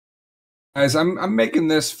Guys, I'm making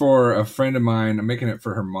this for a friend of mine. I'm making it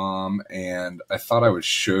for her mom, and I thought I would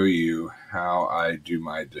show you how I do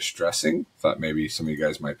my distressing. Thought maybe some of you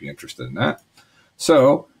guys might be interested in that.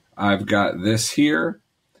 So I've got this here,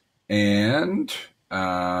 and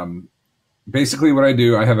basically what I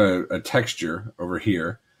do, I have a texture over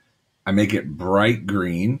here. I make it bright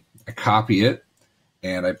green. I copy it,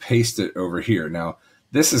 and I paste it over here. Now,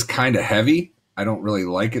 this is kind of heavy. I don't really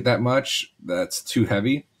like it that much. That's too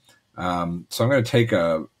heavy. So I'm going to take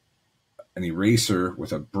an eraser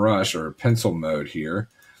with a brush or a pencil mode here,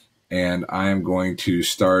 and I am going to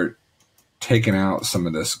start taking out some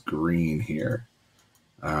of this green here,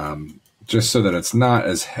 just so that it's not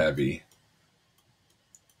as heavy.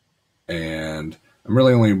 And I'm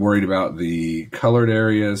really only worried about the colored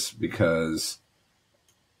areas because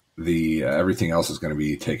the everything else is going to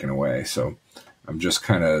be taken away. So I'm just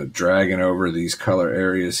kind of dragging over these color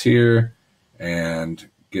areas here and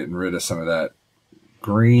getting rid of some of that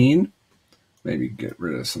green. Maybe get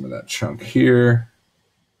rid of some of that chunk here.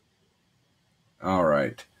 All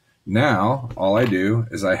right. Now, all I do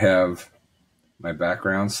is I have my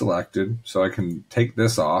background selected, so I can take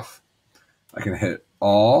this off. I can hit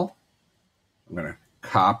all. I'm going to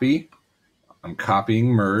copy. I'm copying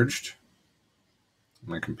merged.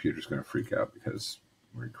 My computer's going to freak out because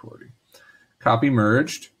I'm recording. Copy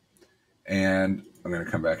merged. And I'm going to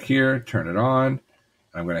come back here, turn it on.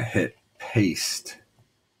 I'm going to hit paste.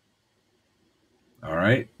 All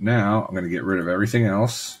right, now I'm going to get rid of everything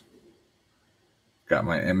else. Got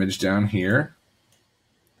my image down here.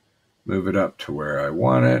 Move it up to where I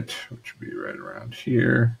want it, which would be right around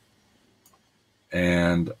here.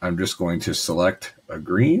 And I'm just going to select a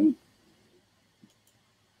green.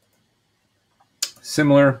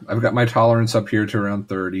 Similar, I've got my tolerance up here to around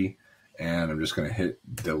 30, and I'm just going to hit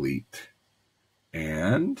delete.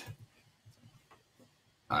 And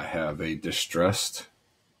I have a distressed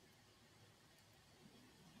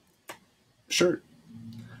shirt.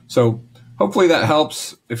 So hopefully that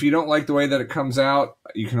helps. If you don't like the way that it comes out,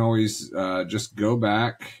 you can always just go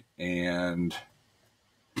back and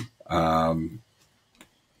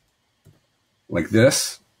like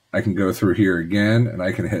this. I can go through here again and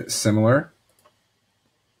I can hit similar.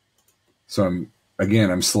 So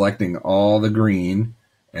I'm selecting all the green,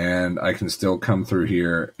 and I can still come through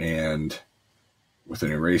here and with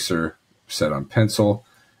an eraser set on pencil,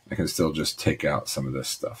 I can still just take out some of this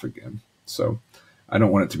stuff again. So I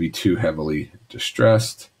don't want it to be too heavily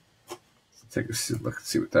distressed. Let's take a look and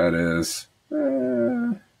see what that is.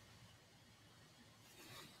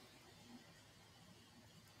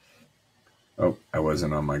 Oh, I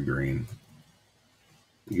wasn't on my green.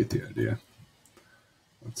 You get the idea.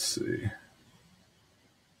 Let's see.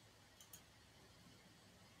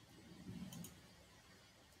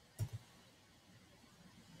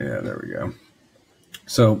 Yeah, there we go.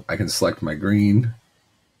 So I can select my green,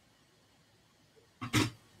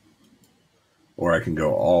 or I can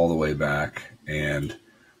go all the way back and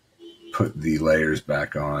put the layers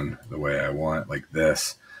back on the way I want, like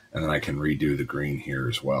this, and then I can redo the green here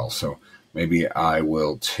as well. So maybe I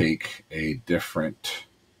will take a different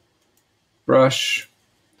brush.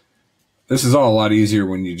 This is all a lot easier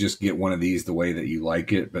when you just get one of these the way that you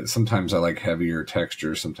like it, but sometimes I like heavier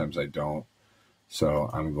texture, sometimes I don't. So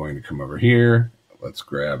I'm going to come over here. Let's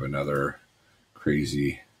grab another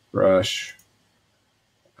crazy brush.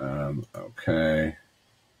 Okay,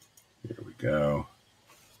 here we go.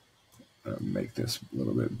 Make this a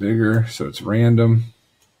little bit bigger so it's random.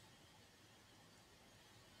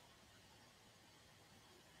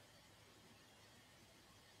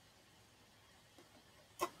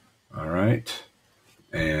 All right,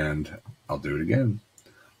 and I'll do it again.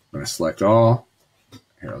 I'm going to select all.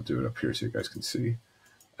 Here, I'll do it up here so you guys can see.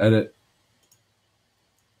 Edit.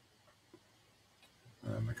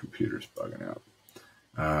 My computer's bugging out.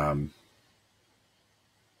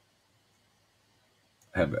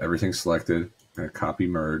 Have everything selected. I'm going to copy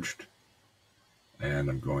merged, and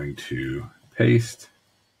I'm going to paste.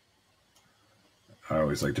 I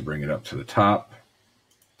always like to bring it up to the top,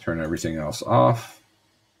 turn everything else off,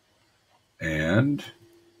 and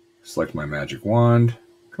select my magic wand,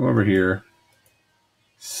 come over here,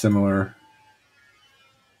 similar,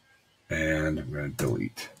 and I'm going to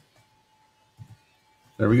delete.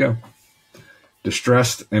 There we go.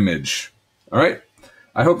 Distressed image. All right.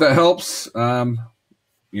 I hope that helps. Most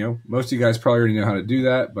of you guys probably already know how to do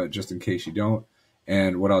that, but just in case you don't.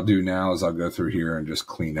 And what I'll do now is I'll go through here and just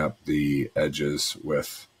clean up the edges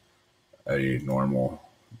with a normal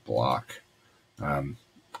block.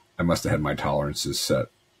 I must have had my tolerances set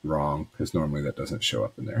wrong because normally that doesn't show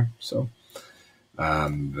up in there. So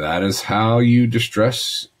that is how you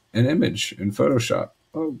distress an image in Photoshop.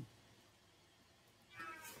 Oh.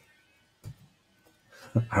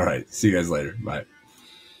 All right. See you guys later. Bye.